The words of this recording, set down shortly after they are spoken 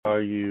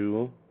are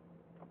you?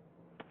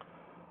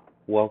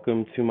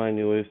 Welcome to my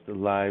newest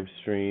live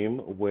stream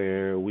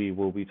where we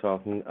will be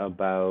talking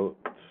about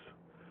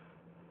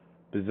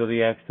the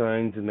zodiac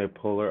signs and their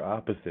polar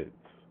opposites.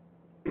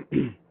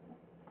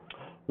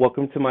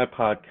 Welcome to my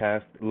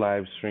podcast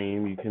live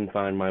stream. You can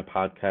find my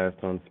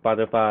podcast on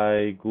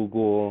Spotify,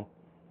 Google,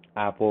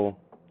 Apple,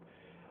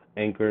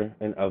 Anchor,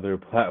 and other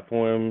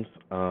platforms.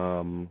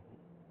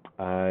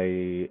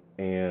 I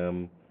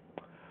am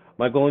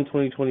My goal in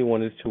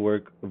 2021 is to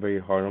work very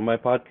hard on my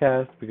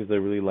podcast because I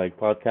really like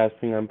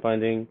podcasting, I'm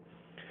finding.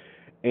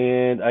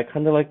 And I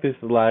kind of like this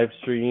live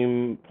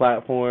stream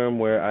platform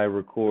where I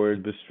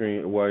record the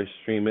stream, where I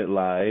stream it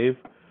live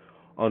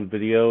on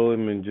video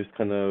and then just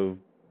kind of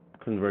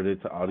convert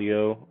it to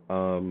audio.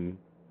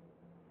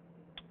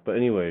 But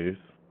anyways,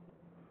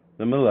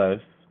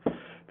 nonetheless,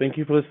 thank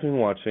you for listening and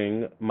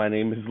watching. My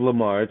name is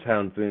Lamar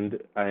Townsend.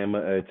 I am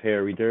a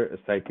tarot reader, a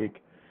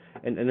psychic,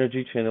 an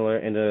energy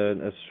channeler, and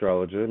an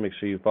astrologer. Make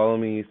sure you follow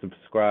me,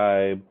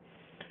 subscribe,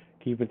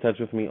 keep in touch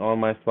with me on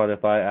my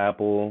Spotify,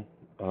 Apple,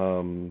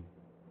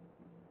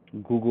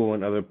 Google,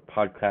 and other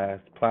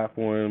podcast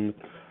platforms.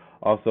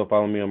 Also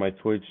follow me on my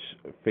Twitch,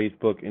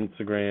 Facebook,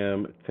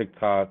 Instagram,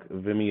 TikTok,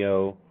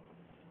 Vimeo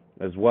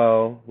as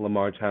well.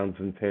 Lamar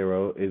Townsend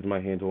Tarot is my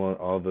handle on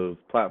all those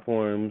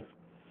platforms.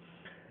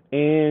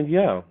 And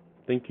yeah,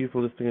 thank you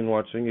for listening and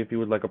watching. If you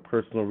would like a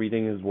personal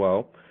reading as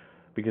well,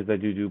 because I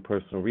do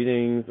personal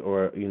readings,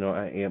 or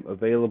I am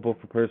available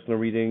for personal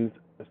readings.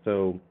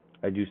 So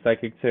I do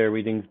psychic tarot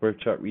readings, birth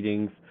chart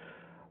readings.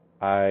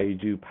 I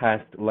do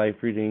past life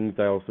readings.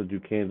 I also do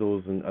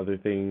candles and other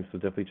things. So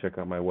definitely check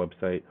out my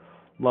website,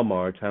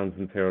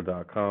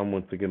 LamarTownsendTarot.com.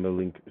 Once again, the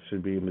link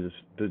should be in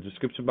the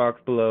description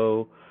box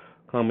below,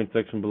 comment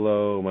section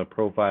below, my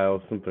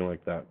profile, something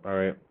like that. All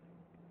right.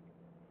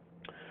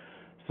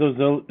 So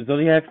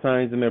zodiac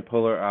signs and their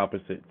polar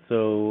opposites.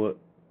 So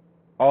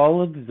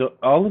all of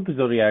the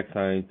zodiac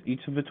signs,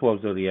 each of the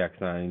 12 zodiac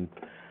signs,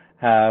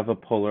 have a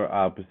polar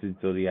opposite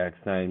zodiac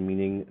sign,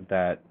 meaning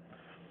that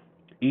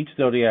each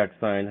zodiac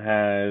sign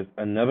has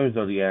another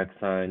zodiac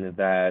sign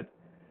that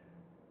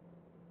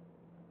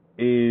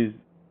is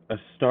a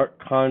stark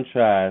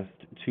contrast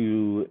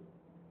to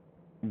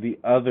the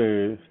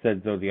other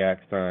said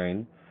zodiac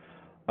sign,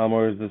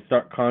 or is a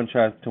stark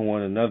contrast to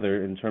one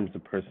another in terms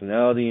of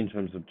personality, in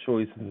terms of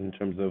choices, in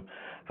terms of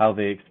how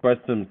they express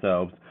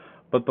themselves.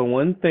 But the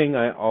one thing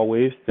I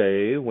always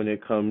say when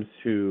it comes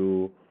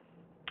to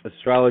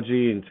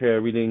astrology and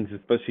tarot readings,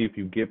 especially if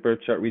you get birth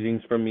chart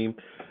readings from me,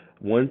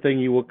 one thing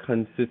you will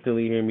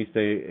consistently hear me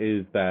say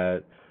is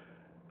that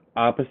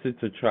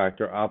opposites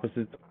attract, or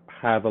opposites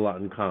have a lot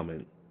in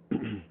common.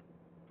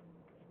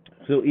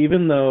 So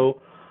even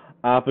though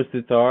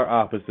opposites are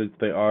opposites,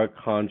 they are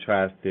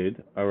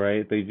contrasted, all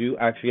right? They do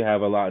actually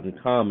have a lot in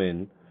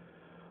common,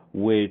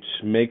 which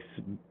makes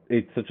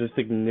it such a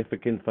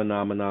significant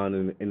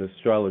phenomenon in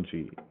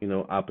astrology,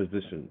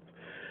 oppositions.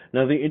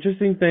 Now, the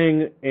interesting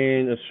thing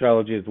in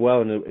astrology as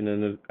well, in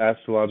an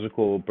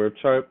astrological birth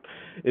chart,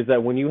 is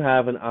that when you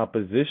have an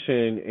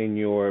opposition in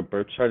your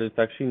birth chart, it's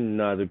actually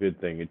not a good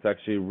thing. It's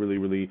actually a really,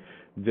 really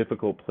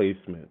difficult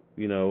placement.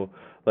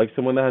 Like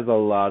someone that has a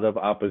lot of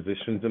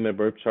oppositions in their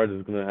birth chart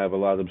is going to have a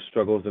lot of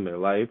struggles in their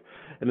life.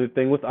 And the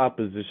thing with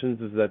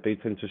oppositions is that they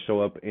tend to show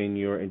up in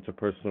your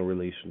interpersonal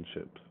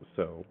relationships.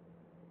 So,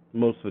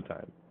 most of the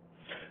time,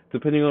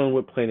 depending on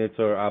what planets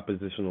are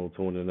oppositional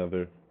to one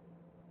another.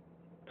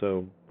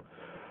 So,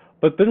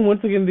 but then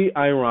once again, the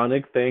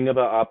ironic thing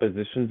about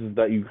oppositions is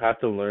that you have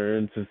to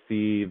learn to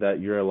see that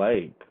you're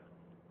alike.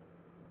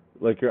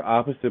 Like you're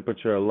opposite, but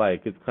you're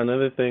alike. It's kind of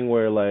the thing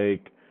where a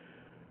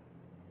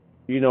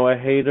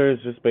hater is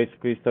just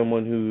basically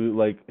someone who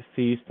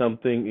sees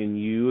something in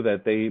you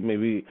that they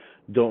maybe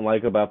don't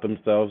like about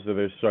themselves, or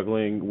they're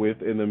struggling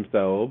with in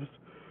themselves,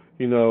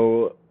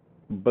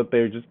 but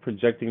they're just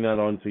projecting that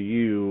onto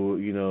you,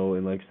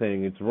 and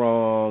saying it's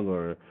wrong,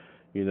 or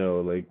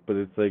but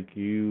it's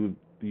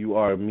you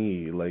are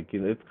me.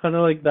 It's kind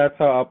of like that's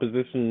how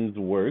oppositions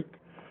work.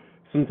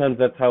 Sometimes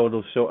that's how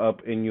it'll show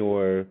up in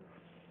your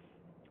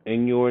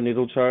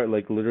natal chart.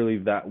 Literally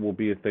that will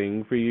be a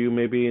thing for you.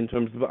 Maybe in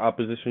terms of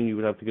opposition, you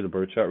would have to get a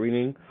birth chart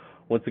reading.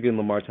 Once again,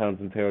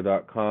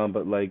 LamarTownsendTarot.com.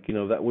 But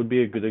that would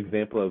be a good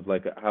example of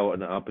how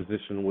an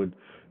opposition would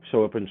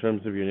show up in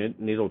terms of your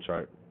natal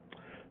chart.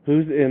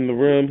 Who's in the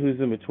room? Who's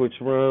in the Twitch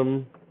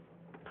room?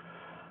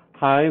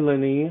 Hi,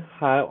 Lenny.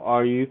 How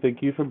are you?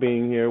 Thank you for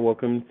being here.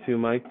 Welcome to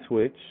my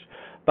Twitch.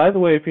 By the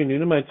way, if you're new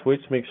to my Twitch,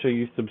 make sure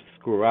you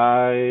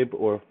subscribe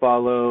or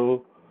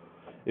follow.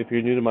 If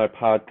you're new to my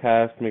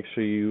podcast, make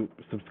sure you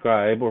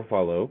subscribe or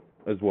follow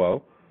as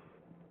well.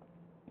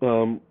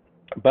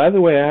 By the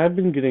way, I have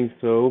been getting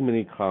so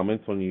many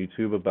comments on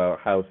YouTube about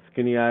how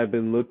skinny I've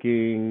been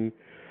looking,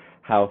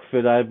 how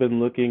fit I've been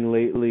looking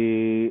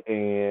lately,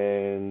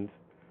 and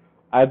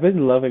I've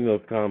been loving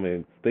those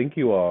comments. Thank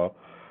you all.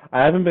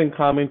 I haven't been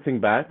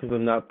commenting back because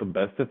I'm not the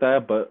best at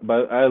that, but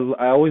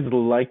I always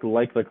like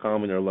the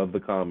comment or love the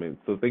comment.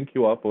 So thank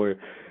you all for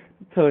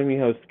telling me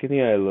how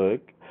skinny I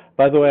look.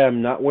 By the way,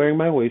 I'm not wearing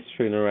my waist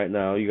trainer right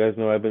now. You guys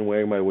know I've been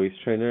wearing my waist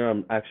trainer.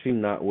 I'm actually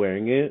not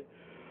wearing it.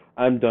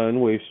 I'm done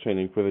waist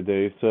training for the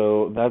day.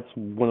 So that's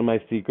one of my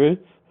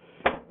secrets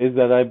is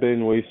that I've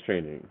been waist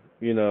training.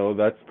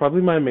 That's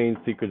probably my main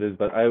secret is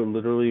that I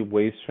literally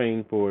waist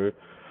train for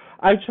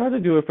I try to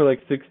do it for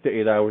like 6 to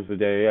 8 hours a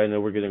day. I know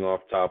we're getting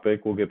off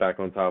topic. We'll get back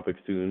on topic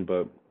soon,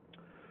 but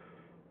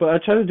I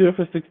try to do it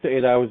for 6 to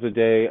 8 hours a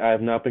day. I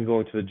have not been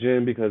going to the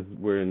gym because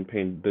we're in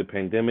the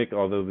pandemic.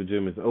 Although the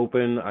gym is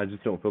open, I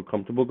just don't feel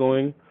comfortable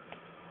going.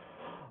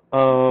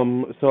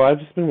 So I've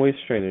just been waist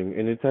training,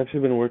 and it's actually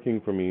been working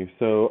for me.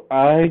 So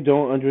I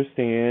don't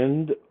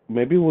understand.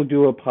 Maybe we'll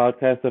do a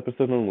podcast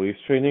episode on waist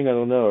training. I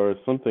don't know, or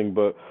something.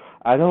 But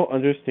I don't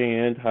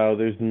understand how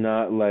there's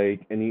not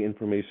like any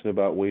information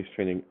about waist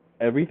training.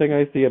 Everything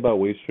I see about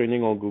waist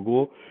training on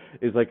Google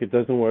is like it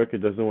doesn't work, it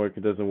doesn't work,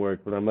 it doesn't work.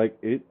 But I'm like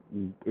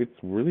it's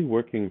really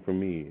working for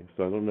me.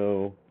 So I don't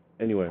know.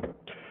 Anyway,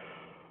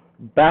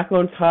 back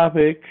on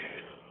topic.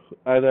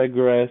 I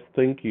digress.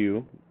 Thank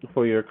you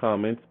for your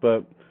comments,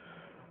 but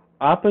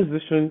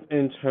oppositions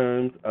in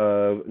terms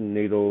of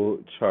natal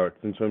charts,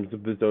 in terms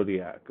of the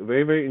zodiac.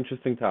 Very, very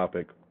interesting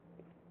topic.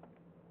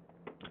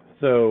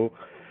 So,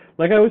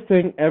 like I was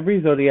saying,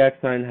 every zodiac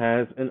sign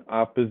has an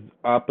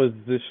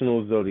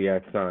oppositional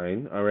zodiac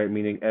sign. All right,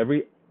 meaning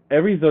every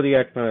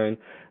zodiac sign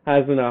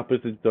has an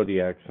opposite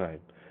zodiac sign.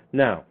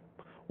 Now,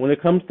 when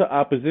it comes to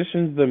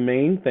oppositions, the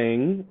main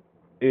thing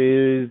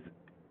is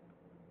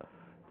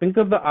think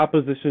of the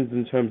oppositions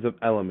in terms of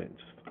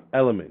elements.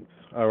 Elements.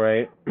 All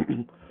right.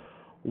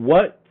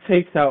 What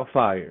takes out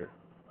fire?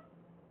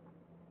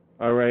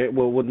 All right.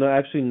 Well, no,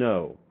 actually,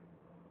 no.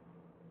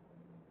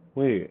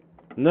 Wait,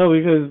 no,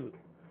 because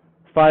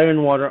fire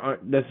and water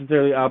aren't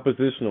necessarily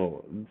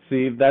oppositional.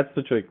 See, that's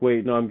the trick.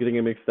 Wait, no, I'm getting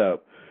it mixed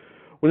up.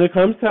 When it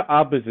comes to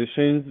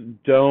oppositions,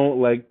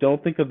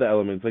 don't think of the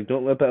elements. Like,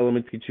 don't let the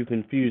elements get you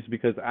confused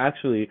because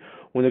actually,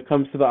 when it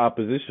comes to the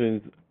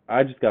oppositions,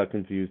 I just got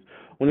confused.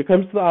 When it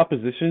comes to the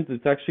oppositions,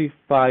 it's actually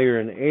fire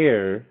and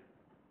air.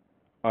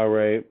 All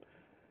right,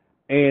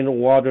 and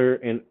water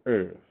and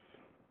earth.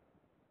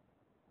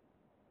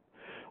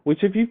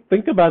 Which, if you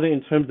think about it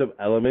in terms of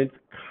elements,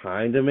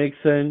 kind of makes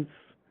sense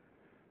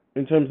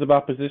in terms of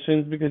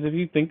oppositions because if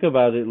you think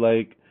about it,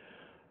 like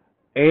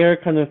air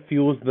kind of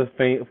fuels the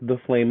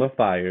flame of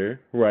fire,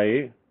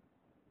 right?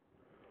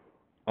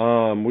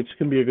 Which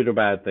can be a good or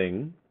bad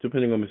thing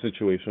depending on the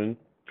situation.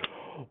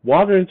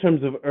 Water, in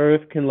terms of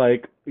earth, can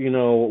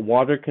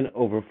water can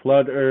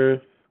overflood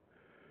earth.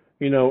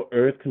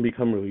 Earth can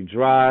become really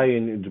dry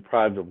and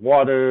deprived of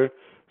water.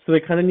 So they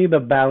kind of need the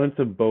balance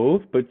of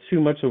both, but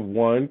too much of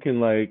one can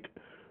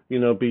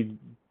be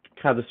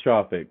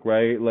catastrophic,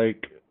 right?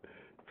 Like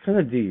kind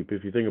of deep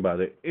if you think about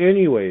it.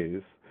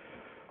 Anyways,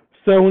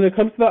 so when it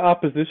comes to the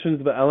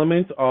oppositions, the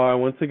elements are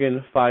once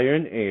again fire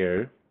and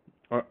air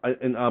are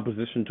in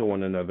opposition to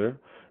one another.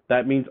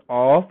 That means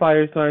all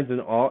fire signs and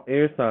all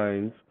air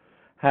signs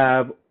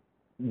have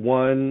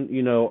one,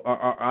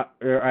 are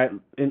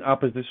in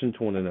opposition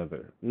to one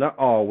another. Not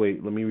all.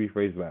 Wait, let me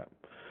rephrase that.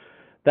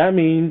 That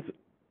means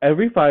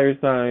every fire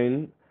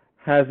sign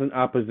has an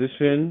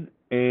opposition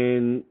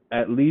in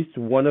at least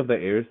one of the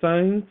air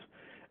signs,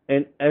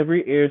 and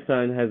every air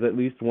sign has at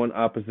least one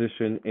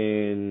opposition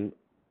in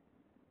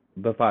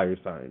the fire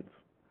signs.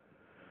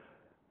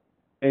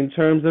 In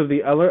terms of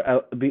the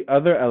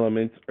other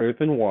elements, earth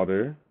and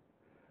water,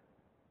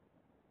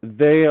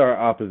 they are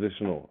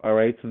oppositional. All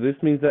right, so this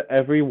means that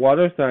every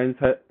water sign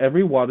has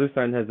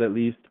at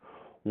least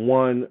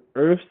one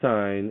earth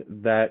sign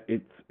that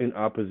it's in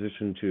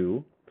opposition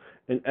to,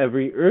 and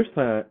every earth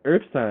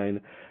sign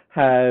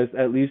has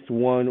at least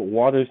one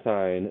water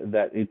sign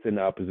that it's in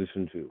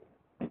opposition to.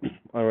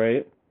 All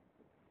right.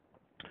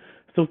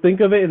 So think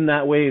of it in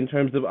that way in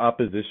terms of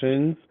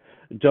oppositions.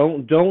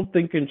 Don't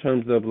think in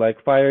terms of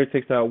like fire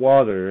takes out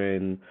water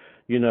and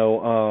you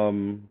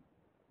know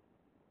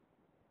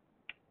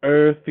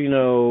earth,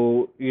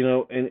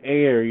 and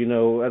air,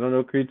 I don't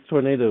know, creates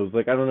tornadoes.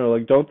 Like I don't know,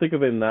 like don't think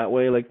of it in that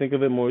way. Like think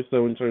of it more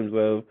so in terms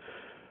of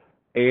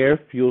air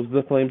fuels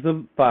the flames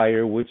of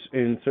fire, which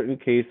in certain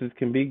cases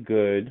can be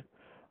good.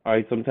 All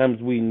right,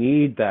 sometimes we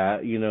need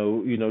that,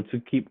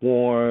 to keep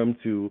warm,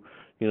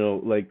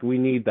 like we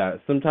need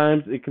that.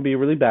 Sometimes it can be a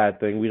really bad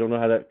thing. We don't know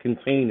how to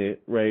contain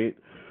it, right?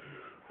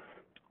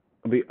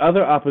 The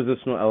other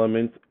oppositional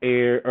elements,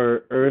 air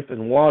or earth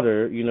and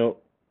water,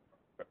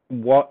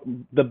 what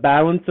the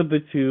balance of the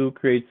two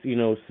creates,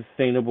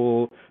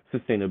 sustainability.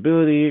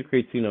 It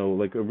creates,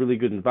 like a really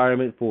good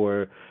environment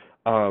for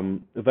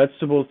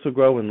vegetables to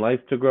grow and life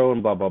to grow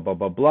and blah blah blah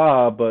blah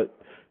blah. But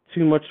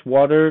too much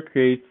water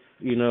creates,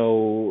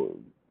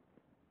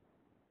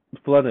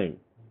 flooding.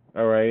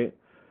 All right,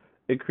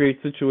 it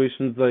creates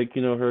situations like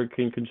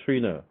Hurricane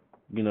Katrina.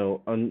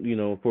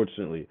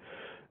 Unfortunately,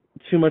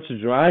 too much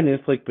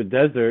dryness, like the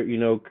desert,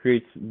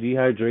 creates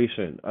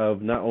dehydration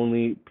of not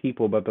only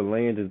people but the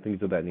land and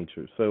things of that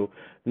nature. So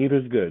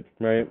neither's good,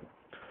 right?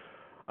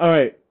 All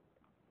right,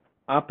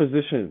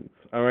 oppositions.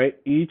 All right,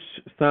 each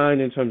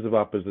sign in terms of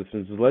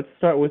oppositions. Let's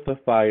start with the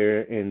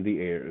fire and the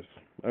airs.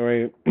 All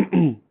right.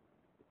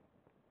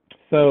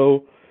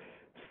 So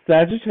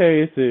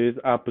Sagittarius's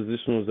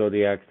oppositional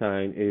zodiac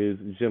sign is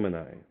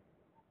Gemini.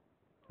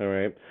 All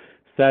right.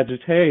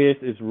 Sagittarius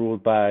is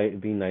ruled by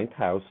the ninth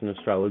house in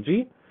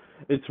astrology.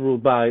 It's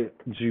ruled by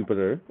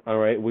Jupiter, all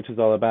right, which is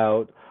all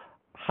about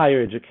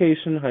higher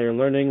education, higher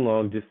learning,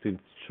 long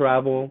distance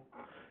travel.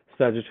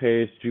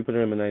 Sagittarius,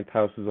 Jupiter in the ninth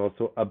house is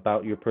also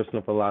about your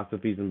personal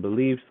philosophies and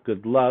beliefs.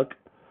 Good luck.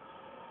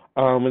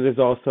 It is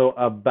also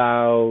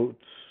about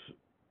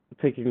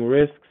taking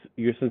risks,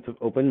 your sense of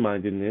open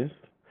mindedness.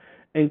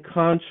 In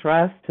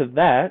contrast to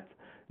that,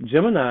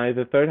 Gemini,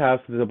 the third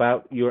house, is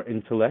about your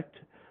intellect,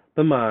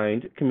 the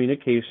mind,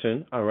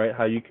 communication, all right,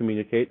 how you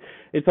communicate.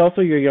 It's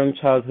also your young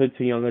childhood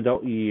to young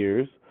adult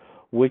years,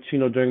 which,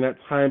 during that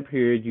time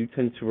period, you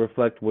tend to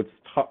reflect what's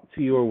taught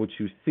to you or what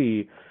you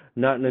see,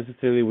 not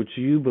necessarily what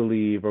you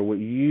believe or what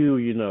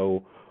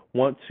you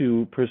want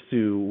to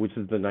pursue, which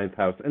is the ninth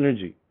house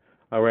energy,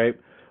 all right?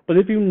 But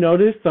if you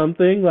notice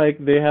something,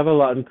 like they have a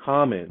lot in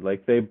common.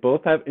 Like they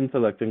both have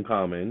intellect in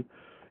common.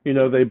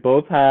 They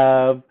both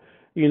have,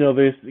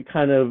 this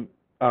kind of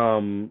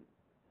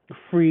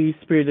free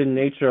spirited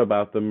nature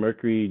about them,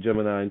 Mercury,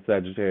 Gemini, and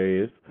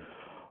Sagittarius.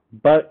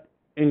 But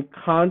in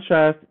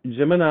contrast,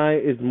 Gemini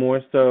is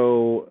more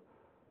so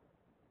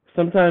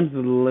sometimes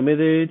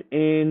limited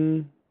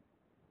in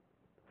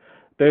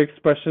their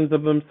expressions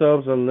of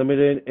themselves, are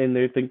limited in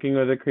their thinking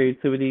or their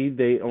creativity.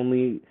 They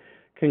only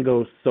can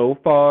go so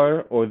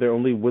far, or they're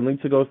only willing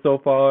to go so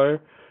far,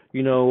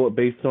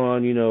 based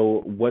on,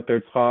 what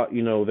they're taught,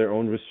 their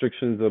own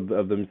restrictions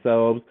of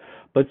themselves.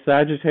 But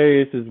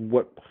Sagittarius is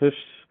what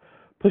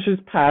pushes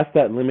past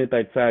that limit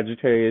that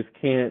Sagittarius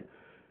can't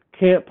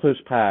push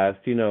past,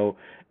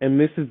 and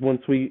this is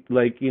once we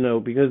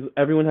because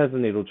everyone has a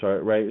natal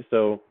chart, right?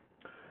 So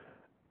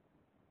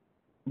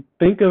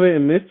think of it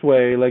in this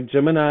way, like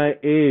Gemini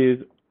is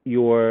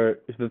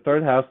the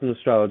third house in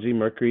astrology.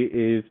 Mercury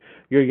is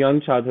your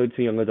young childhood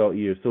to young adult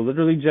years. So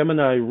literally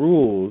Gemini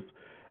rules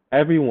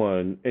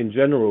everyone in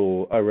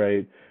general, all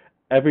right?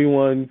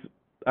 Everyone's,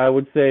 I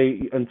would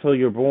say, until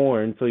you're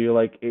born, until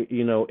you're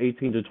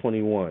 18 to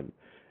 21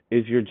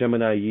 is your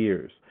Gemini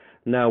years.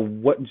 Now,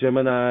 what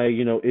Gemini,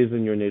 is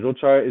in your natal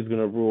chart is going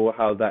to rule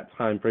how that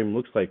time frame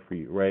looks like for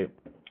you, right?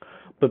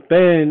 But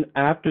then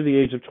after the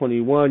age of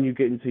 21, you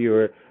get into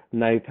your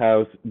ninth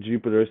house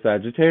Jupiter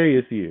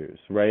Sagittarius years,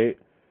 right?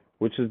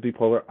 Which is the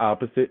polar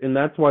opposite. And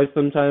that's why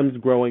sometimes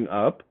growing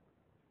up,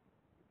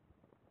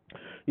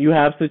 you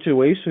have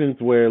situations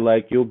where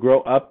you'll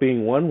grow up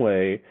being one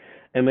way,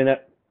 and then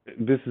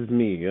this is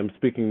me, I'm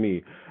speaking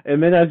me.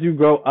 And then as you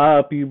grow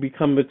up, you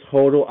become the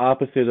total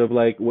opposite of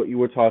what you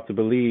were taught to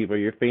believe, or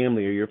your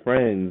family or your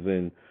friends,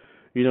 and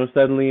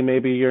suddenly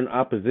maybe you're in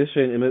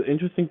opposition. And the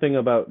interesting thing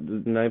about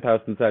the ninth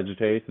house in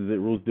Sagittarius is it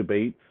rules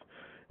debates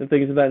and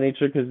things of that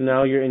nature, because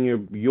now you're in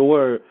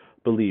your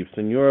beliefs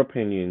and your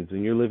opinions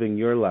and you're living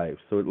your life.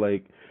 So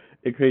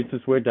it creates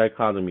this weird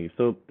dichotomy.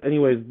 So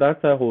anyways,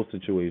 that's that whole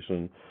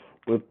situation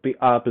with the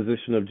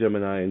opposition of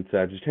Gemini and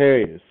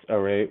Sagittarius,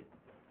 all right?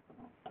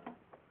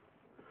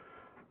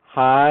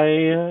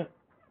 Hi,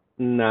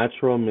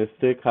 Natural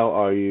Mystic, how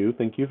are you?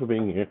 Thank you for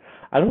being here.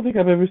 I don't think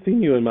I've ever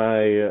seen you in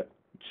my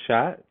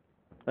chat,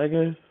 I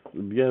guess.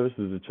 Yeah, this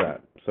is a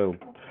chat. So,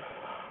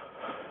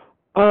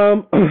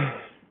 um,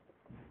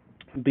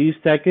 the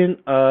second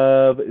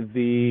of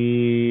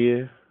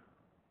the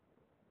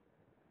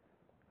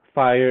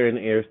fire and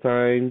air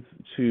signs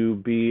to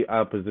be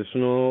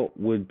oppositional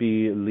would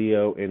be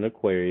Leo and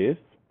Aquarius.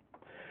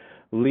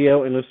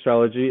 Leo in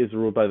astrology is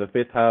ruled by the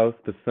fifth house,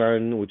 the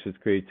sun, which is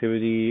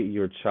creativity,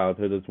 your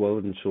childhood as well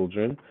as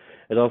children.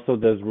 It also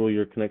does rule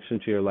your connection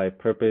to your life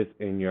purpose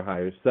and your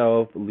higher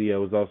self.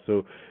 Leo is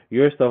also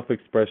your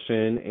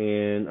self-expression,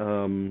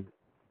 and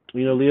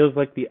Leo's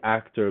like the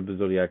actor of the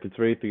zodiac. It's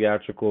very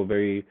theatrical,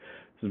 it's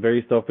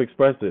very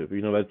self-expressive.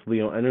 That's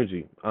Leo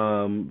energy.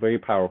 Very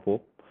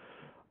powerful.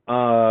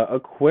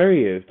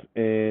 Aquarius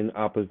in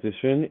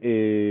opposition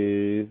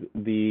is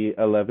the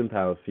 11th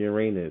house,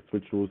 Uranus,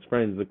 which rules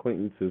friends,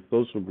 acquaintances,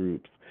 social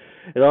groups.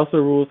 It also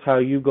rules how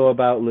you go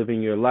about living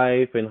your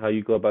life and how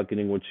you go about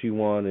getting what you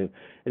want, and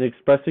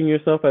expressing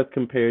yourself as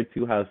compared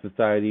to how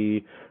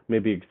society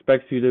maybe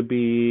expects you to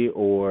be,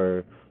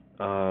 or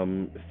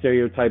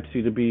stereotypes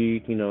you to be,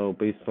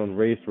 based on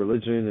race,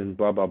 religion, and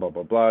blah, blah, blah,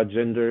 blah, blah,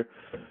 gender.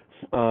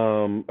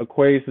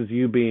 Aquarius is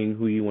you being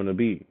who you want to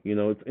be.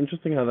 It's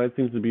interesting how that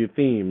seems to be a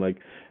theme.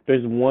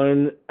 There's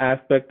one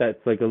aspect that's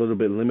a little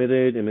bit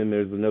limited, and then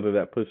there's another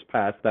that pushes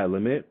past that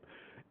limit.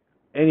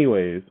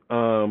 Anyways,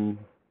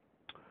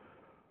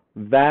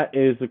 that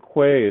is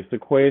Aquarius.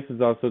 Aquarius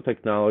is also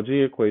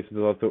technology. Aquarius is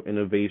also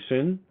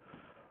innovation.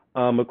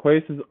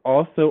 Aquarius is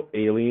also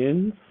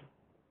aliens,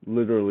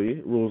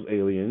 literally rules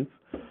aliens.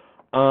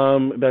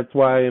 That's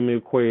why in the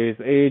Aquarius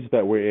age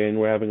that we're in,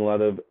 we're having a lot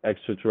of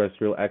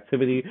extraterrestrial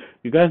activity.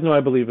 You guys know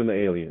I believe in the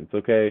aliens,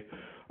 okay?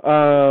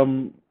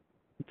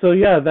 So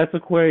yeah, that's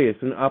Aquarius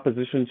in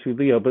opposition to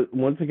Leo. But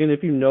once again,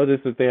 if you notice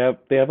that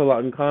they have a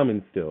lot in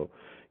common still.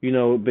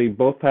 They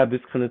both have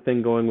this kind of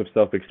thing going with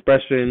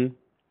self-expression.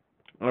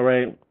 All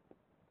right.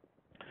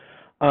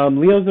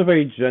 Leos are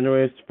very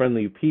generous,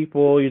 friendly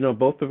people.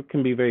 Both of them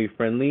can be very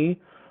friendly.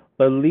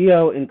 But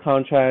Leo, in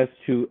contrast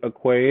to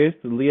Aquarius,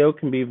 Leo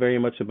can be very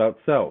much about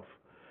self.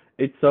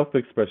 It's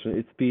self-expression.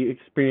 It's the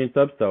experience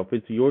of self.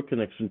 It's your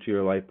connection to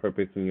your life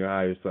purpose and your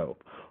higher self.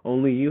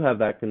 Only you have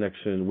that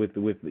connection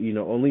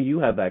only you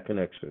have that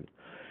connection.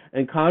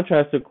 In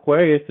contrast,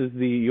 Aquarius is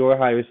the your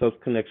higher self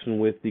connection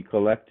with the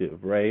collective,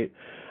 right?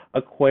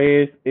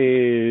 Aquarius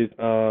is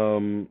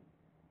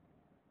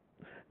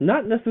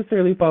not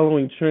necessarily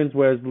following trends,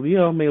 whereas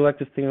Leo may like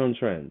to stay on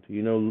trend.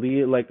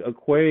 Leo, like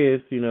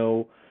Aquarius,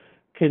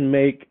 can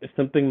make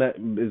something that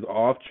is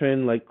off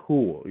trend like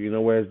cool.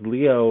 Whereas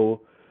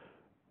Leo,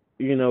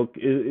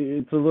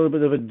 it's a little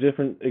bit of a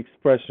different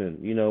expression.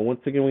 Once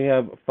again, we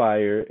have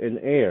fire and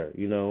air.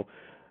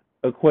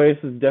 Aquarius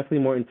is definitely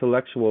more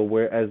intellectual,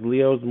 whereas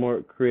Leo's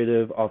more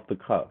creative, off the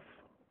cuff.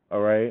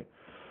 All right.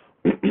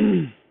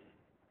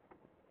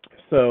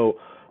 So,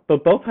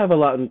 but both have a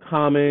lot in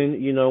common.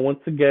 Once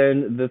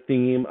again, the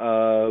theme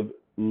of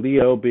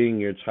Leo being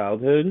your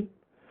childhood,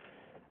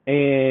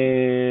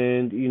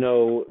 and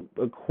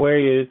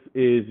Aquarius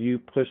is you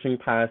pushing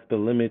past the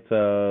limits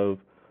of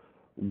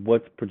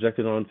what's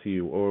projected onto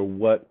you, or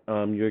what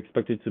you're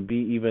expected to be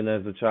even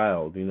as a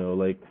child.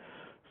 Like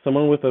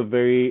someone with a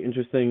very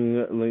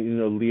interesting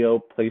Leo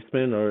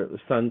placement or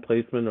sun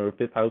placement or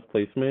fifth house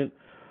placement,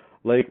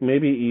 like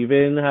maybe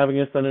even having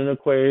a sun in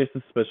Aquarius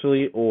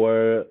especially,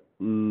 or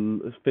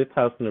fifth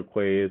house in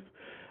Aquarius,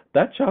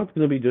 that child's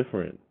going to be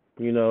different.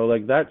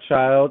 Like that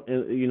child,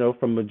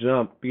 from the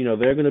jump,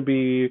 they're going to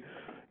be,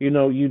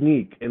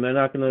 unique, and they're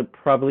not going to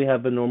probably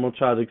have the normal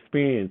child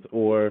experience,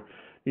 or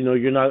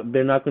they're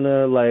not going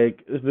to,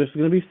 like, there's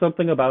going to be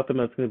something about them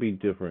that's going to be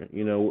different,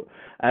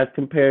 as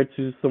compared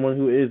to someone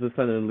who is a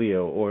sun in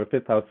Leo or a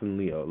fifth house in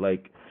Leo.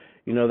 Like,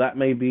 that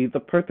may be the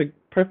perfect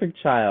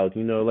child,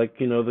 like,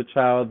 the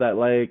child that,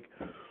 like,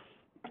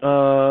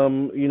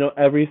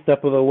 every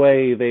step of the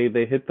way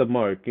they hit the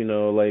mark,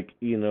 like,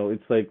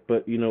 it's like,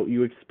 but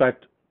you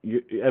expect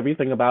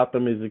everything about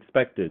them is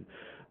expected.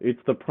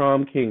 It's the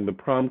prom king, the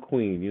prom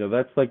queen,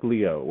 that's like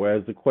Leo.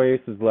 Whereas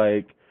Aquarius is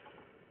like,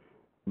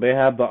 they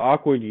have the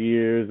awkward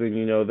years, and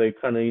they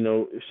kind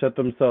of shut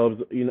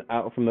themselves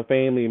out from the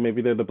family.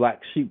 Maybe they're the black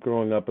sheep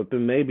growing up, but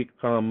then they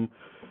become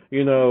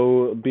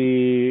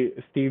the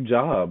Steve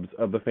Jobs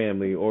of the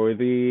family, or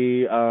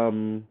the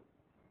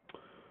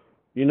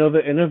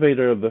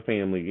innovator of the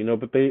family.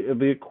 But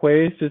the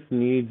Aquarius just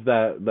needs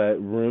that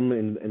room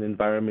and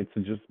environment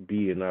to just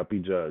be and not be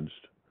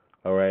judged.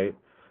 All right.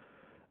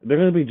 They're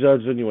gonna be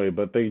judged anyway,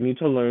 but they need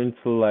to learn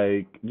to,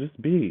 like,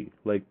 just be.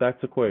 Like, that's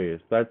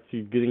Aquarius. That's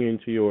you getting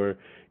into your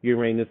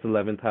Uranus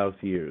 11th house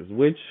years,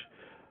 which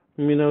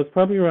is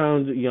probably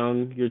around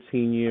your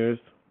teen years.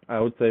 I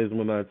would say is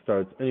when that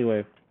starts.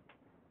 Anyway,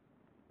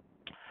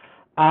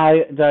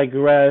 I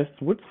digress.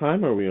 What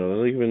time are we on? I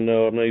don't even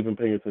know. I'm not even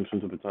paying attention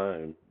to the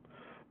time.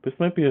 This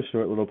might be a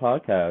short little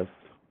podcast.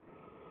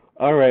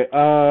 All right.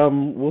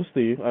 We'll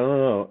see. I don't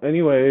know.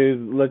 Anyways,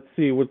 let's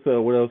see what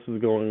else is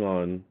going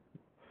on.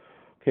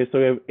 Okay, so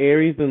we have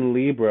Aries and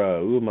Libra.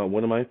 Ooh,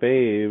 one of my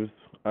faves.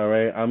 All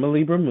right, I'm a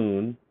Libra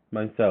moon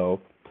myself.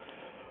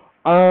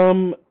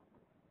 Um,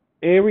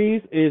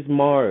 Aries is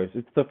Mars.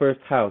 It's the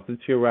first house.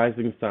 It's your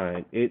rising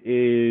sign. It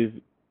is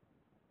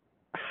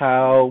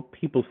how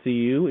people see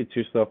you. It's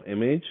your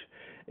self-image.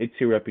 It's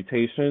your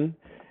reputation.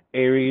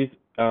 Aries,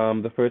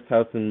 the first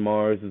house in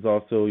Mars is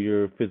also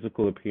your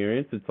physical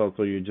appearance. It's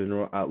also your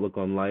general outlook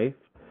on life,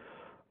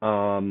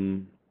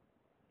 um,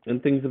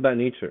 and things of that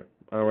nature.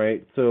 All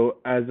right. So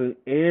as an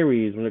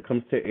Aries, when it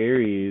comes to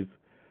Aries,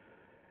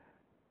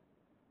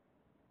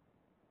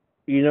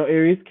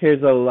 Aries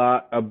cares a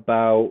lot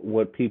about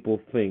what people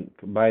think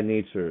by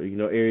nature.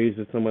 Aries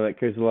is someone that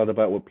cares a lot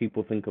about what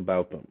people think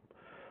about them.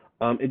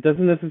 It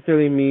doesn't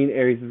necessarily mean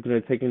Aries is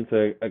going to take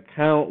into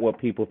account what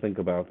people think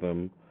about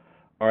them.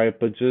 All right,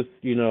 but just,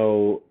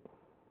 the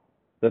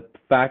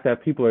fact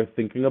that people are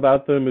thinking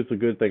about them is a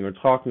good thing, or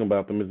talking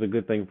about them is a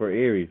good thing for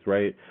Aries,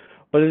 right?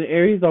 But an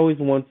Aries always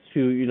wants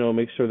to,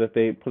 make sure that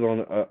they put on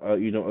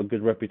a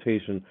good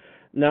reputation.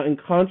 Now, in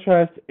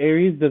contrast,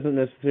 Aries doesn't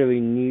necessarily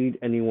need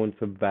anyone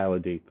to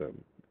validate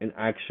them in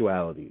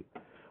actuality,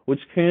 which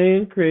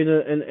can create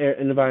an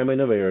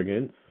environment of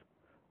arrogance.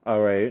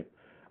 All right.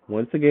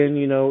 Once again,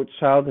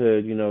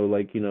 childhood,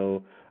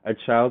 a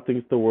child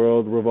thinks the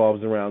world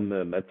revolves around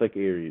them. That's like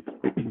Aries.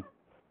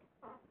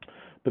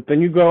 But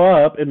then you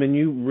grow up, and then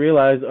you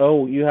realize,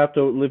 oh, you have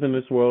to live in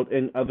this world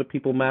and other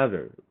people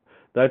matter.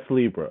 That's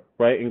Libra,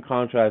 right? In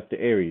contrast to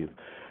Aries.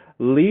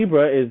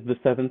 Libra is the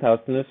seventh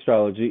house in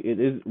astrology. It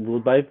is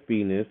ruled by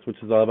Venus, which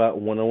is all about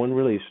one-on-one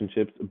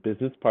relationships,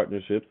 business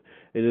partnerships.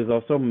 It is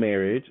also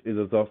marriage. It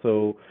is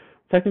also,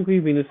 technically,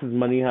 Venus is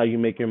money, how you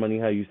make your money,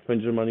 how you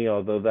spend your money,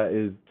 although that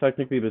is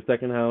technically the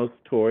second house,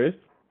 Taurus.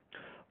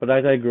 But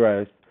I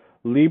digress.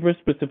 Libra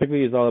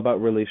specifically is all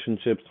about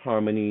relationships,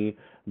 harmony,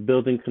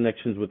 building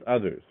connections with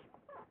others.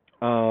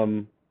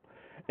 Um,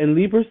 and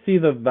Libra see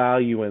the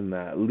value in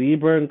that.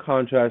 Libra, in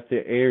contrast to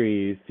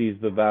Aries, sees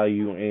the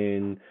value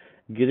in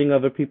getting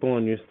other people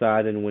on your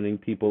side and winning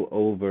people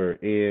over,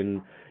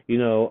 and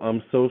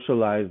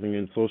socializing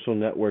and social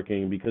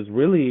networking, because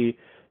really,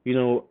 you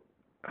know,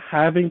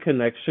 having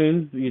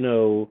connections,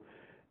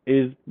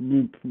 is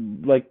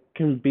like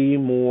can be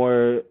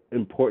more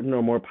important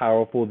or more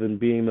powerful than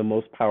being the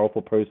most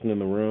powerful person in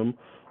the room,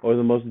 or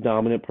the most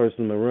dominant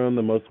person in the room,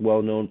 the most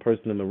well-known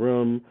person in the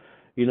room,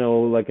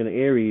 like an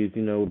Aries,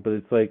 but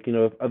it's like,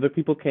 if other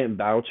people can't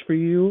vouch for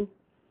you,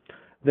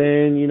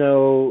 then,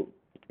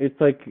 it's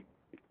like,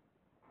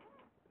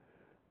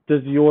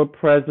 does your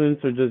presence,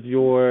 or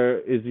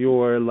is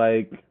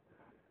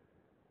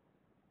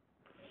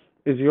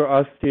your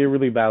austere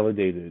really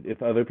validated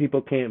if other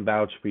people can't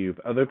vouch for you, if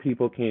other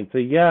people can't say,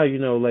 yeah,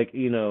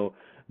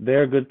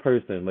 they're a good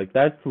person? Like,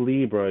 that's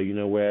Libra,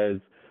 whereas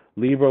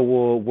Libra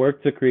will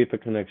work to create the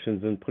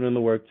connections and put in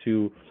the work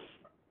to,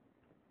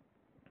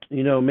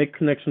 make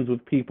connections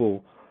with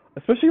people,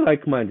 especially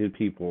like-minded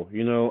people,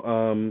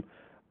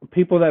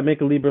 people that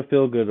make a Libra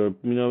feel good, or,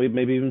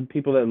 maybe even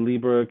people that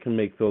Libra can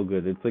make feel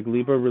good. It's like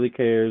Libra really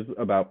cares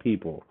about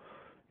people,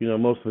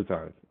 most of the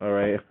time, all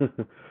right?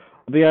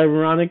 The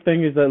ironic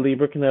thing is that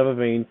Libra can have a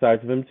vain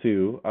side to them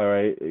too, all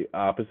right?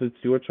 Opposites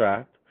do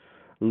attract.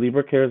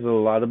 Libra cares a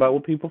lot about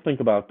what people think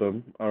about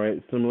them, all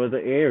right? Similar to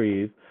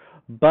Aries,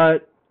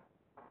 but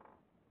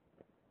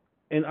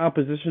in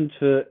opposition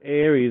to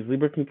Aries,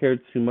 Libra can care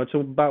too much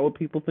about what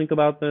people think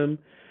about them,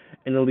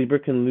 and a Libra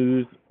can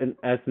lose an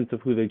essence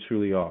of who they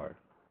truly are.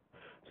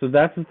 So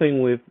that's the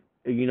thing with,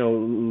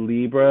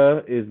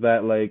 Libra, is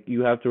that, like,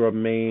 you have to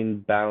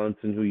remain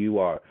balanced in who you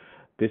are.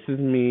 This is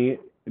me,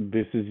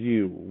 this is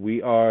you.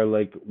 We are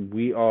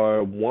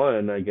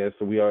one, I guess.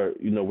 So we are,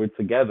 we're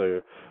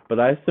together. But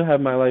I still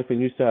have my life and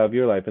you still have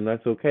your life, and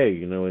that's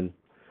okay, and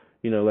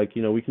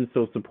we can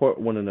still support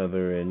one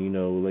another,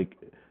 and like,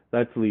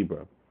 that's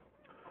Libra.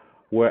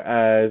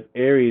 Whereas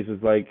Aries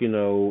is like,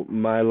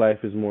 my life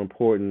is more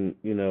important,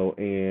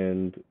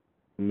 and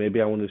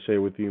maybe I want to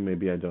share with you,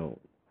 maybe I don't.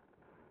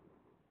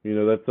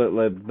 That's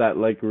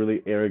like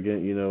really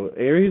arrogant.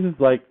 Aries is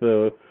like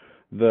the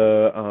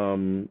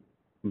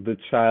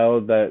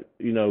child that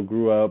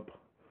grew up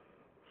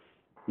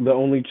the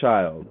only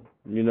child.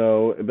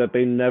 That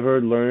they never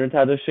learned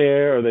how to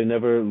share, or they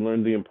never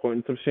learned the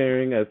importance of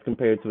sharing, as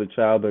compared to the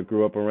child that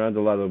grew up around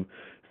a lot of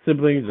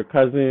siblings or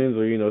cousins,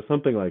 or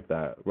something like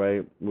that,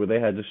 right? Where they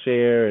had to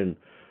share and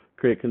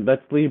create.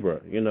 That's Libra.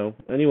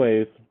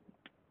 Anyways,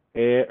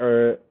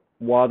 air,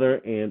 water,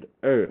 and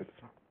earth.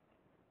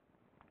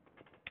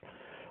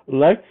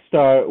 Let's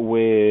start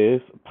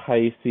with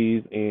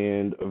Pisces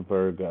and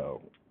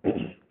Virgo.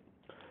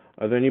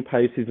 Are there any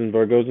Pisces and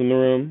Virgos in the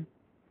room?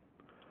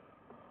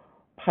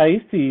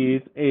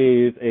 Pisces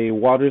is a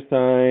water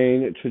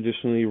sign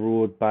traditionally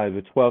ruled by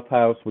the 12th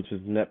house, which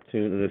is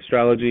Neptune in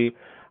astrology.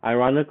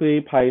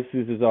 Ironically,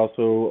 Pisces is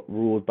also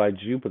ruled by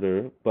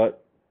Jupiter,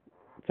 but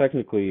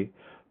technically,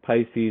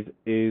 Pisces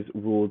is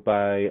ruled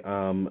by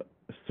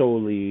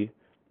solely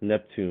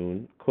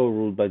Neptune,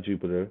 co-ruled by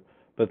Jupiter,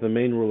 but the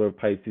main ruler of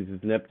Pisces is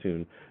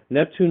Neptune.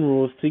 Neptune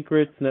rules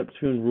secrets,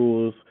 Neptune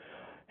rules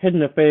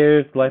hidden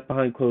affairs, life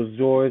behind closed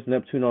doors.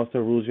 Neptune also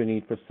rules your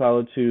need for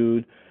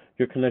solitude,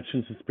 your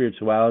connection to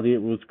spirituality. It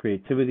rules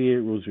creativity, it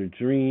rules your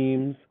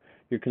dreams,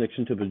 your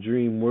connection to the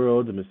dream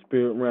world and the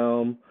spirit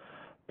realm.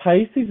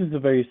 Pisces is a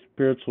very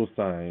spiritual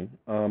sign.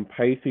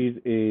 Pisces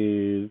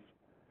is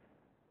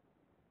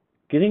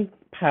getting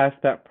past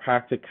that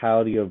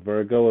practicality of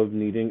Virgo of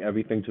needing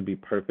everything to be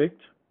perfect,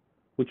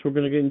 which we're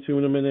going to get into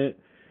in a minute,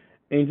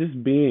 and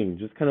just being,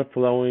 just kind of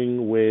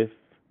flowing with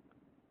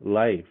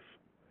life,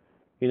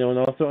 and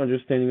also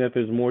understanding that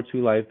there's more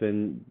to life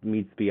than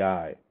meets the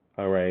eye,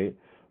 all right,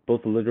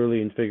 both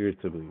literally and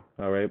figuratively,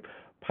 all right.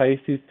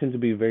 Pisces tend to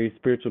be very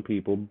spiritual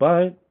people,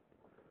 but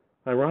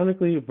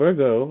ironically,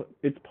 Virgo,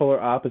 its polar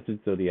opposite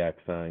zodiac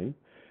sign,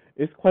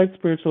 is quite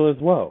spiritual as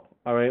well,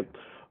 all right.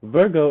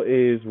 Virgo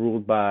is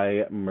ruled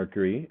by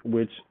Mercury,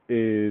 which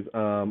is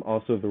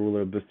also the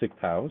ruler of the sixth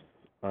house.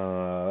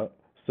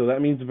 So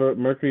that means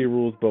Mercury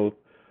rules both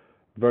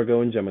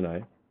Virgo and Gemini.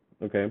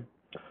 Okay.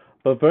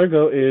 But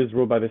Virgo is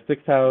ruled by the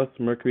sixth house,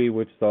 Mercury,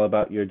 which is all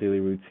about your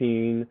daily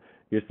routine,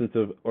 your sense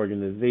of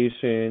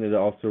organization. It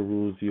also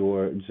rules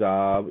your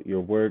job, your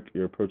work,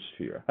 your approach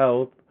to your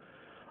health.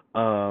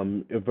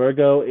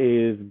 Virgo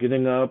is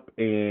getting up,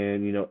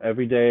 and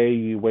every day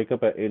you wake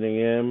up at 8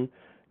 a.m.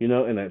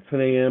 And at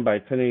 10 a.m. by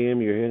 10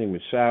 a.m. you're hitting the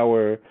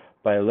shower.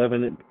 By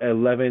 11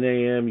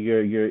 a.m.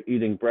 you're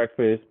eating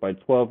breakfast. By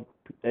 12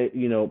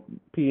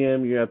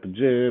 p.m. you're at the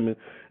gym. And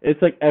it's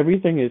like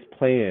everything is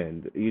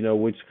planned,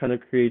 which kind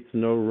of creates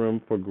no room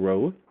for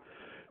growth.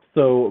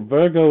 So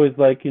Virgo is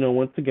like,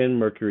 once again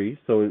Mercury,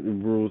 so it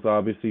rules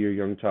obviously your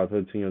young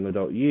childhood to young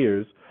adult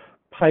years.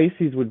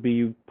 Pisces would be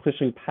you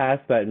pushing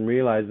past that and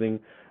realizing,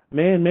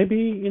 man,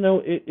 maybe,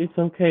 it's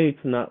okay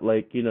to not,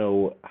 like,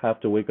 have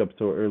to wake up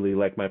so early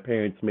like my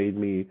parents made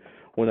me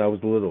when I was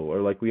little,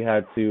 or like we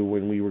had to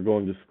when we were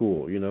going to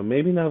school.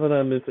 Maybe now that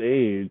I'm this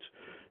age,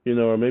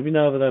 or maybe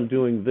now that I'm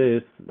doing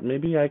this,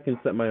 maybe I can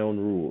set my own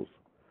rules.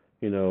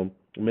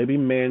 Maybe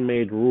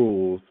man-made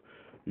rules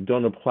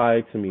don't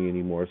apply to me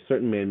anymore.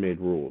 Certain man-made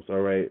rules,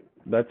 all right?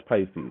 That's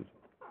Pisces.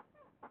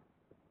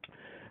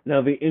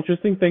 Now, the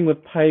interesting thing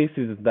with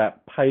Pisces is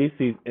that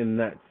Pisces, in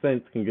that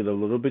sense, can get a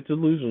little bit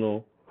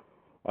delusional,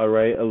 all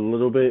right? A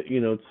little bit,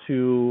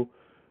 too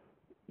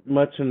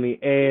much in the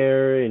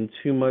air and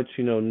too much,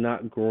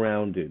 not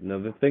grounded. Now,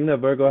 the thing that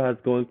Virgo has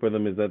going for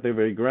them is that they're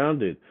very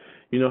grounded.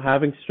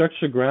 Having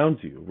structure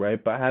grounds you,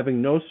 right? But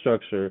having no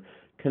structure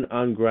can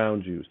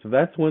unground you. So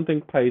that's one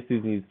thing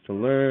Pisces needs to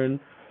learn.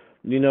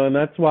 And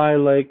that's why,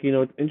 like,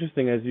 it's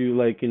interesting as you,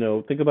 like,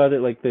 think about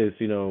it like this,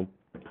 a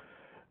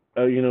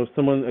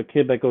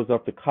kid that goes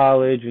off to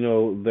college,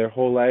 their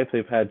whole life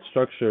they've had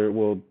structure.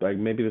 Well, like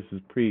maybe this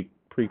is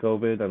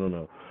pre-COVID, I don't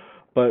know.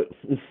 But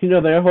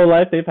their whole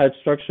life they've had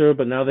structure,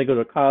 but now they go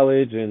to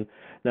college and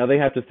now they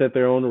have to set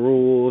their own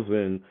rules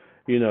and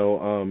they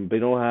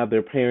don't have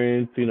their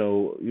parents,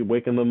 you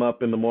waking them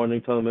up in the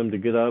morning telling them to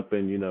get up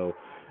and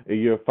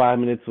you're 5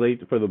 minutes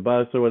late for the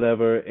bus or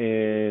whatever,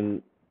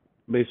 and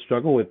they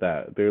struggle with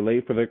that. They're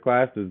late for their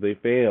classes, they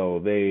fail,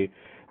 they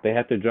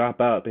have to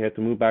drop out, they have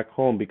to move back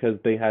home because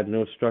they had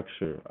no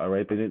structure, all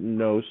right? They didn't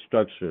know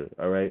structure,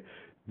 all right?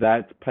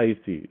 That's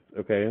Pisces,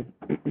 okay?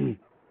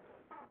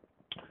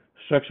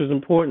 Structure is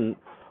important,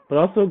 but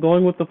also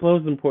going with the flow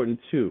is important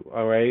too,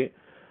 all right?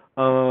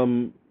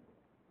 Um,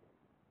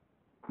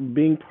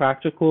 Being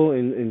practical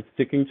and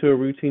sticking to a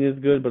routine is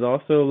good, but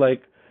also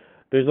like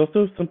there's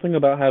also something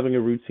about having a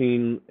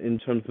routine in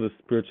terms of the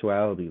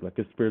spirituality, like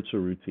a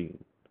spiritual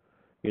routine.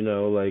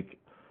 Like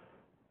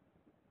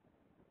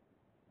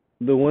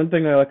the one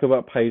thing I like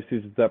about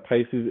Pisces is that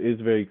Pisces is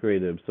very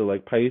creative. So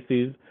like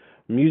Pisces,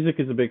 music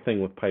is a big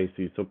thing with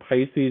Pisces. So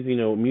Pisces,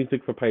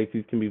 music for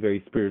Pisces can be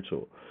very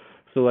spiritual.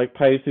 So like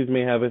Pisces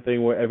may have a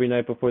thing where every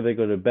night before they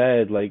go to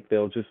bed, like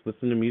they'll just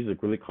listen to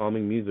music, really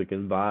calming music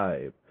and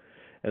vibe.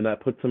 And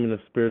that puts them in a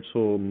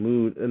spiritual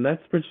mood and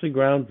that spiritually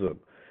grounds them.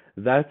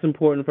 That's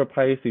important for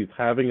Pisces.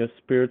 Having a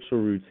spiritual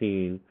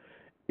routine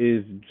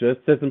is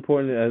just as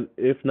important as,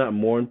 if not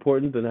more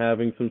important than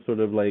having some sort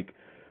of like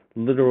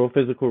literal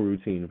physical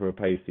routine for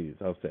Pisces,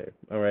 I'll say.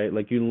 All right?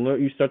 Like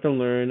you start to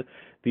learn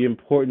the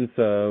importance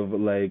of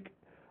like,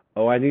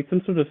 oh, I need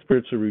some sort of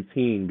spiritual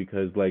routine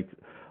because like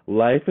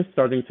life is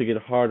starting to get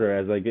harder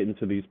as I get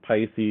into these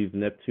Pisces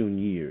Neptune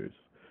years.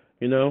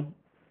 You know?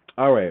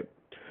 All right.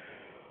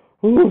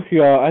 Whew,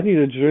 y'all, I need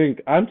a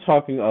drink. I'm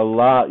talking a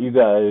lot, you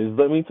guys.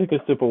 Let me take a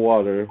sip of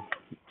water.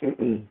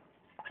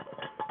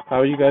 How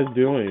are you guys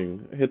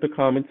doing? Hit the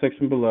comment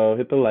section below.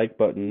 Hit the like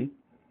button.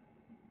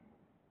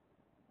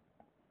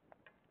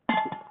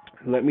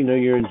 Let me know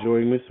you're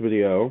enjoying this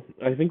video.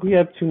 I think we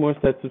have 2 more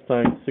sets of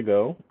signs to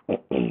go.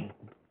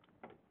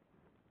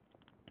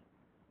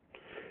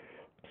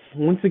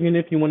 Once again,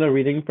 if you want a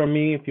reading from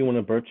me, if you want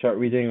a birth chart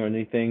reading or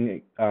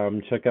anything,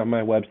 check out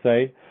my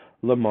website,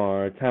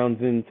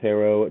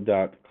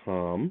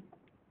 LamarTownsendTarot.com.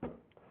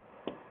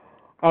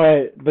 All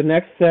right, the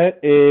next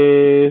set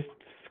is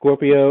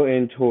Scorpio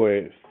and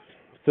Taurus.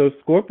 So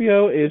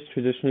Scorpio is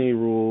traditionally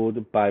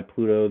ruled by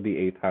Pluto, the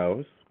 8th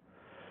house,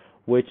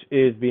 which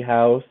is the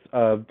house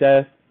of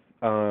death,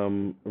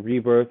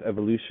 rebirth,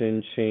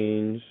 evolution,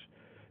 change,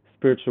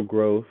 spiritual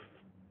growth.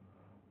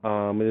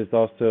 It is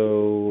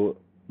also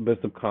the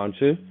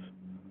subconscious.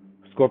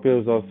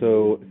 Scorpio is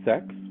also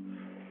sex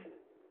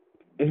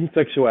and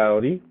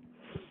sexuality.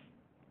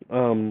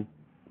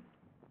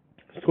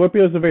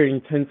 Scorpio is a very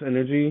intense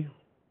energy.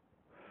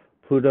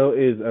 Pluto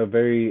is a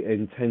very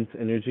intense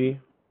energy.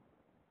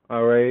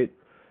 All right.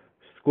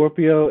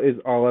 Scorpio is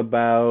all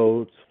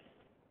about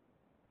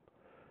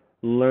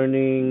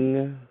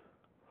learning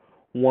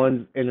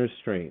one's inner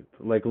strength,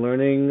 like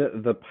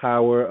learning the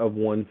power of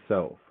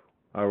oneself.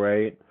 All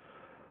right.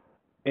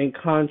 In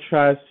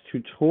contrast to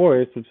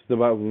Taurus, which is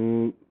about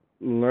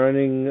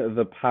learning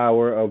the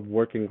power of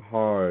working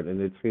hard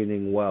and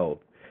attaining wealth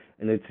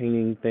and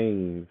attaining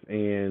things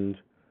and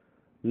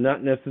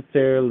not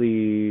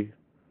necessarily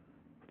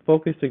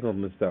focusing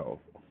on the self.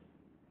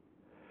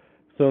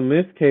 So in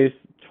this case,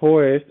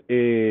 Taurus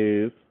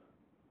is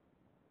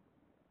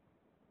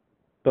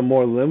the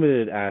more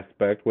limited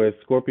aspect, where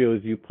Scorpio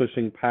is you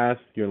pushing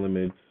past your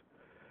limits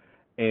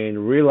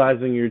and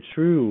realizing your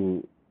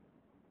true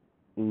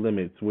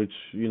limits, which,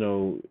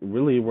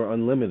 really were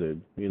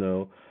unlimited,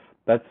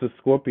 That's the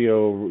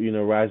Scorpio,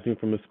 rising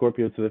from the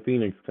Scorpio to the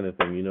Phoenix kind of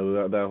thing,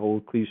 that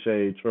whole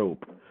cliche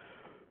trope.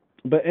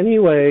 But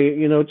anyway,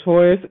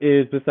 Taurus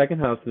is the second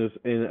house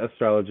in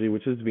astrology,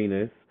 which is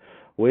Venus,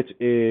 which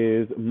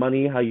is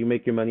money, how you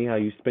make your money, how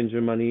you spend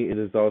your money. It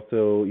is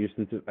also your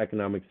sense of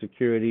economic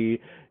security,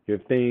 your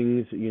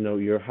things,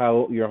 your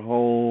house, your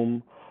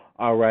home,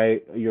 all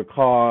right, your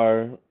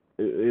car.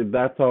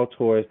 That's all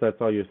Taurus.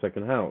 That's all your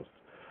second house.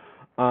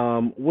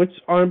 Which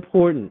are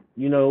important.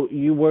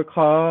 You work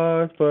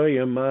hard for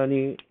your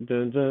money.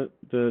 Dun, dun,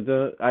 dun,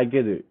 dun. I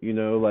get it,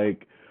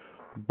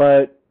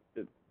 but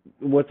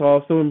what's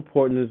also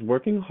important is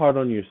working hard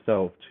on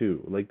yourself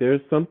too. Like there's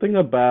something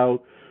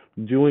about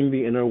doing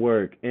the inner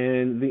work.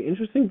 And the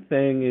interesting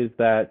thing is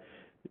that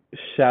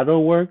shadow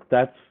work,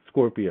 that's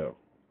Scorpio.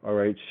 All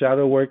right.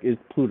 Shadow work is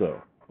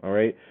Pluto. All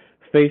right.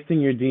 facing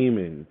your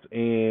demons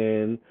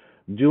and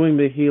doing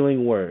the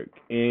healing work,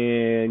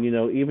 and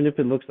even if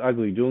it looks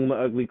ugly, doing the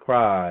ugly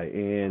cry,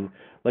 and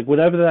like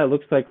whatever that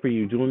looks like for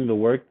you, doing the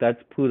work,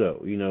 that's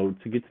Pluto,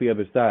 to get to the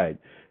other side,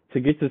 to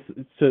get to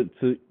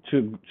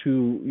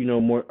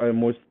more a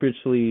more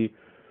spiritually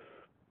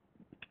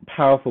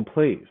powerful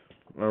place.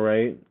 All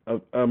right,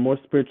 a more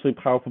spiritually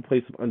powerful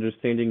place of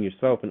understanding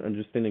yourself and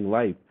understanding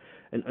life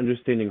and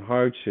understanding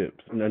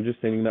hardships and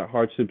understanding that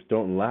hardships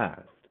don't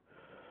last.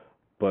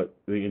 But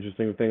the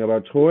interesting thing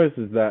about Taurus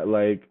is that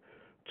like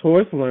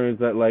Taurus learns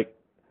that like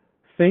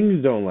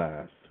things don't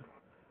last.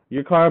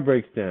 Your car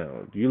breaks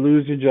down, you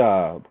lose your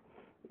job,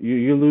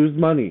 you lose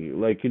money,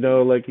 like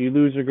like you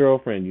lose your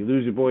girlfriend, you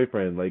lose your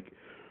boyfriend, like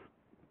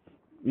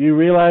you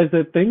realize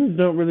that things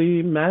don't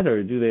really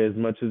matter, do they, as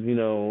much as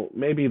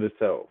maybe the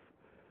self,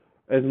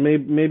 as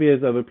maybe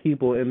as other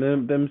people and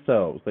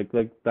themselves. Like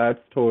that's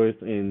Taurus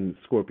and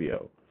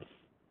Scorpio.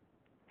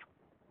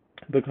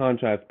 The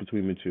contrast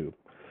between the two,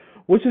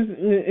 which is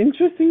an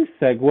interesting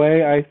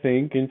segue, I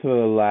think, into the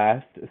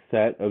last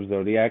set of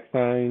zodiac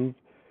signs,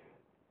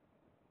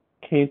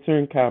 Cancer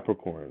and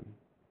Capricorn.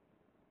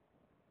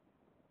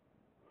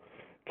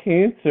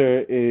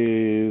 Cancer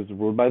is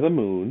ruled by the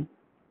moon.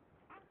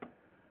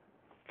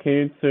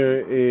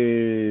 Cancer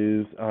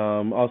is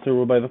also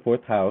ruled by the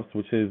fourth house,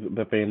 which is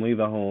the family,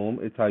 the home.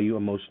 It's how you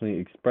emotionally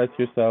express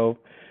yourself.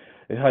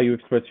 It's how you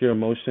express your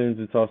emotions.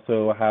 It's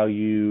also how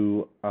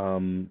you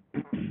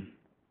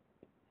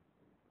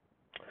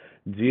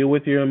deal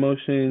with your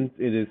emotions.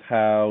 It is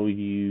how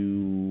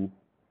you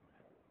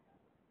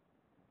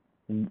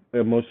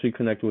emotionally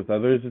connect with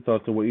others. It's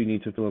also what you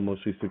need to feel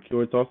emotionally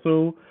secure. It's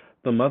also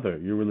the mother,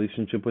 your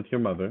relationship with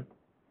your mother.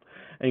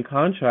 In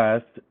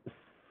contrast,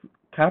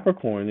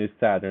 Capricorn is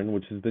Saturn,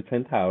 which is the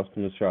 10th house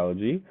in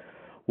astrology,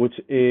 which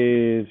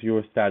is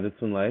your status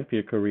in life,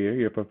 your career,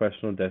 your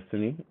professional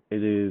destiny.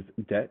 It is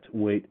debt,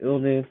 weight,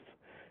 illness.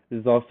 It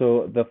is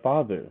also the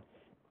father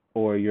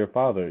or your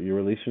father, your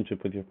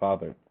relationship with your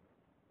father.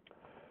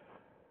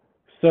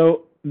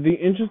 So the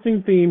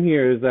interesting theme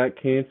here is that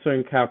Cancer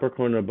and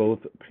Capricorn are both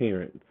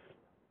parents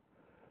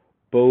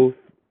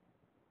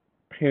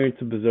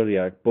of the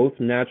zodiac, both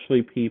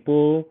naturally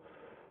people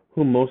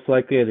who most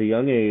likely at a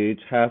young age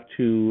have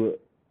to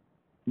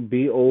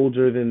be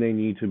older than they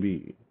need to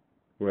be,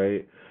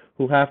 right?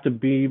 Who have to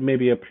be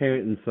maybe a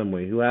parent in some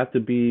way, who have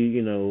to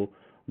be,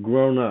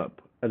 grown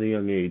up at a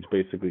young age,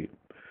 basically.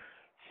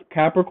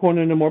 Capricorn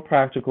in a more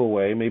practical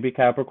way. Maybe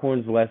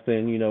Capricorn's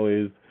lesson,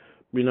 is,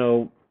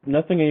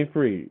 nothing ain't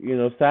free.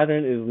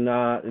 Saturn is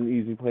not an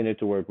easy planet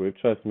to work with.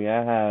 Trust me,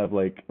 I have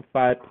like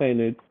 5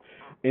 planets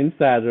in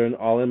Saturn,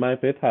 all in my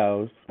fifth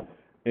house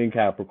in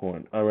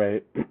Capricorn. All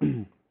right.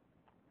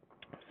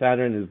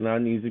 Saturn is not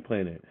an easy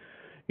planet.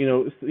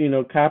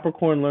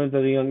 Capricorn learns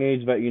at a young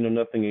age that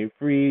nothing ain't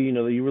free.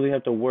 That you really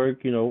have to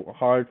work,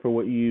 hard for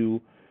what you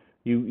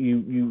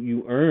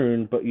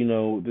earn. But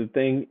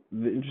the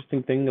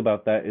interesting thing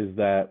about that is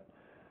that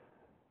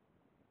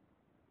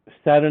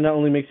Saturn not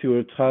only makes you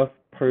a tough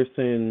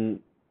person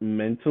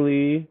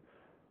mentally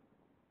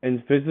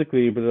and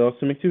physically, but it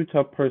also makes you a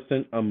tough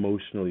person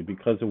emotionally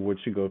because of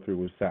what you go through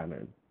with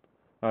Saturn.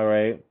 All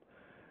right.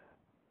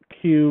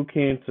 Q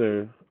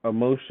Cancer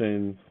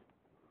emotions.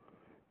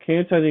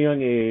 Cancer at a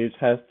young age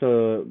has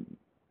to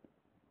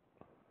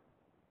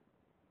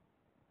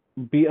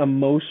be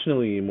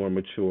emotionally more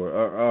mature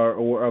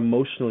or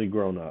emotionally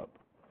grown up.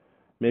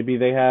 Maybe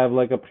they have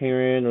like a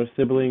parent or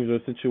siblings or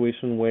a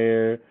situation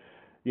where,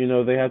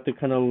 they have to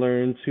kind of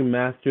learn to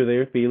master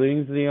their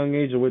feelings at a young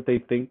age, or what they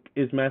think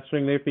is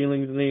mastering their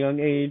feelings at a young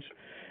age,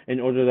 in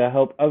order to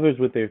help others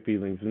with their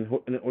feelings, and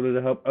in order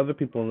to help other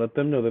people and let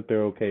them know that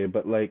they're okay.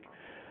 But like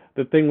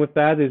the thing with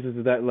that is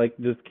that like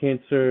does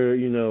Cancer,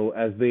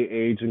 as they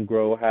age and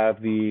grow,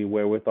 have the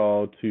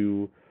wherewithal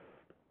to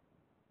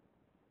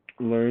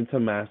learn to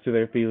master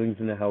their feelings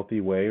in a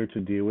healthy way, or to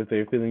deal with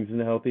their feelings in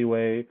a healthy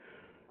way?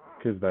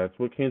 Because that's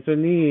what Cancer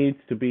needs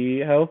to be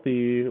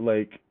healthy.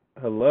 Like,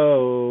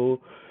 hello,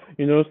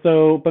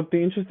 So, but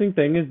the interesting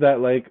thing is that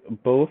like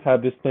both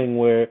have this thing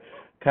where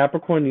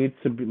Capricorn needs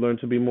to learn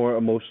to be more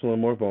emotional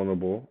and more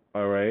vulnerable.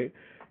 All right,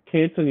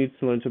 Cancer needs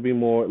to learn to be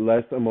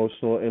less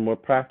emotional and more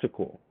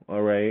practical.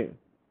 All right,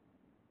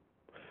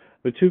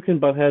 the two can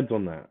butt heads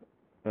on that.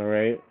 All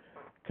right,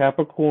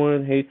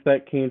 Capricorn hates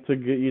that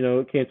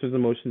Cancer's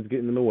emotions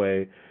getting in the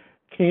way.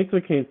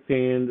 Cancer can't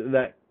stand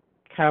that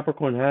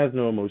Capricorn has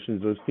no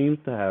emotions or seems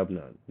to have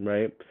none,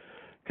 right?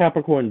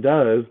 Capricorn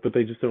does, but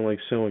they just don't like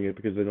showing it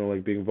because they don't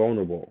like being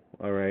vulnerable,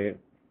 all right?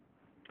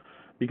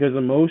 Because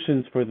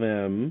emotions for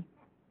them,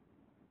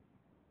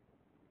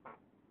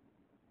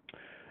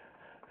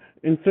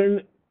 in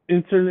certain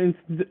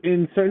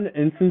in certain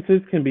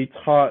instances, can be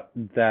taught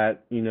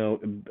that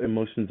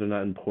emotions are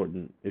not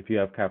important if you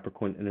have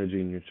Capricorn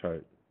energy in your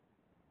chart.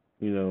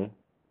 You know,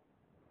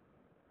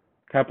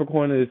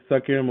 Capricorn is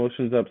suck your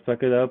emotions up,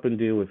 suck it up, and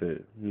deal with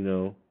it.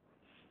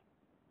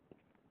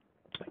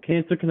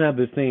 Cancer can have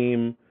the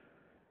same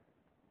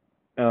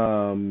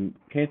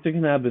Cancer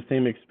can have the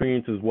same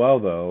experience as well,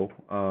 though.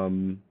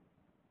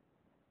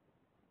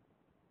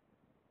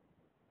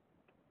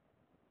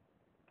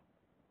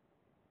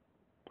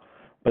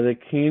 But a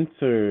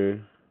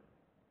Cancer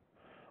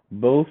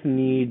both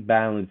need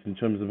balance in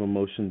terms of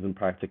emotions and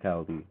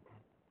practicality.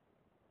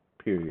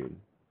 Period.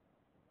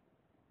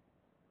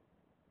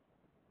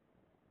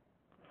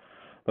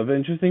 But the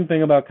interesting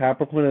thing about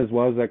Capricorn as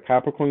well is that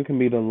Capricorn can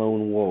be the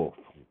lone wolf.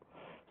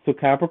 So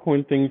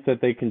Capricorn thinks that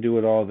they can do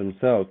it all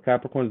themselves.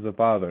 Capricorn's the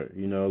father,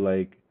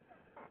 like,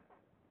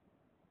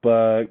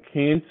 but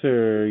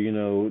Cancer,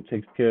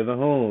 takes care of the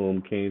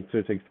home.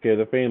 Cancer takes care of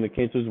the family.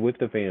 Cancer's with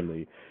the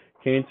family.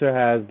 Cancer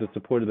has the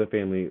support of the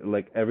family.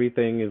 Like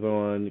everything is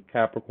on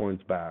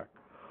Capricorn's back.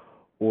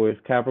 Or is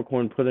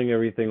Capricorn putting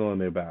everything on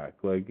their back?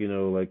 Like,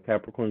 like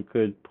Capricorn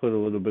could put a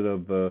little bit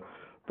of the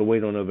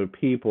weight on other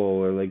people,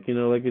 or like,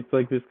 like it's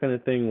like this kind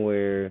of thing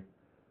where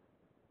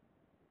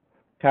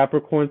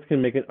Capricorns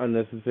can make it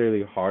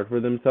unnecessarily hard for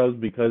themselves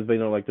because they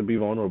don't like to be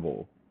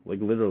vulnerable. Like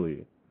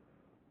literally.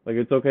 Like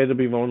it's okay to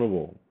be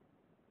vulnerable,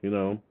 you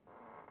know?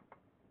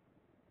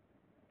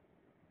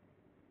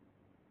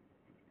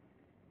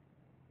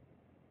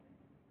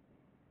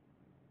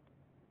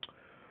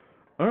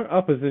 Our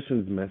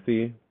opposition's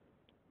messy.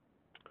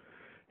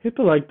 Hit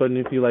the like button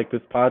if you like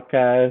this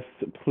podcast.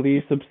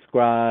 Please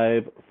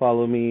subscribe,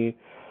 follow me.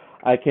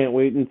 I can't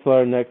wait until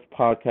our next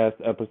podcast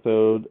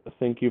episode.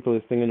 Thank you for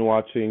listening and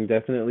watching.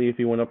 Definitely, if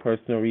you want a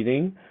personal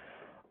reading,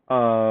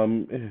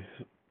 um,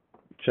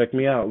 check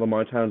me out,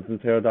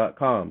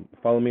 LamarTownsendTarot.com.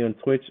 Follow me on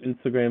Twitch,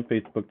 Instagram,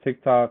 Facebook,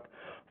 TikTok.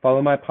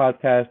 Follow my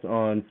podcast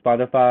on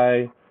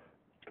Spotify,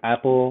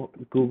 Apple,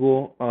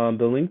 Google.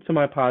 The link to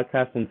my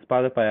podcast on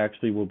Spotify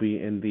actually will be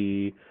in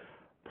the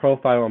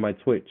profile on my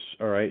Twitch.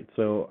 All right.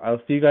 So I'll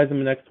see you guys in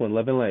the next one.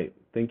 Love and light.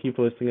 Thank you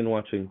for listening and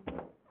watching.